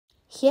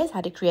Here's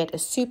how to create a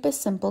super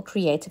simple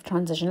creative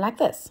transition like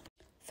this.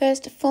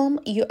 First, film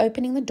you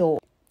opening the door.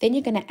 Then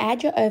you're going to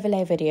add your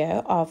overlay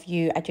video of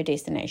you at your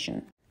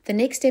destination. The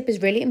next step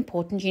is really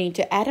important. You need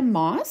to add a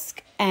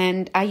mask,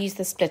 and I use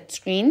the split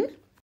screen.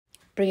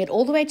 Bring it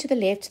all the way to the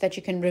left so that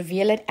you can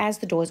reveal it as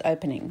the door is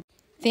opening.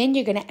 Then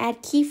you're going to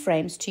add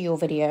keyframes to your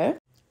video,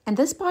 and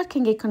this part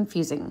can get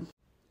confusing.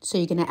 So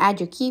you're going to add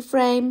your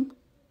keyframe,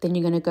 then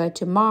you're going to go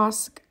to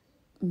mask,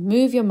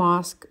 move your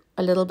mask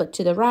a little bit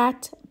to the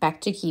right,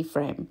 back to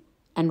keyframe,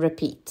 and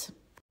repeat.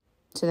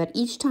 So that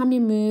each time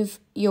you move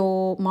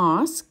your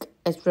mask,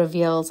 it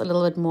reveals a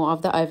little bit more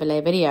of the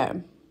overlay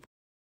video.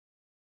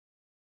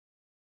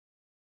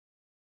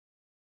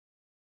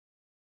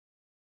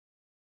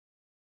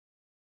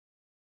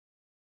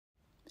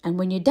 And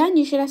when you're done,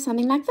 you should have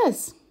something like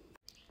this.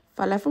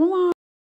 Follow for more.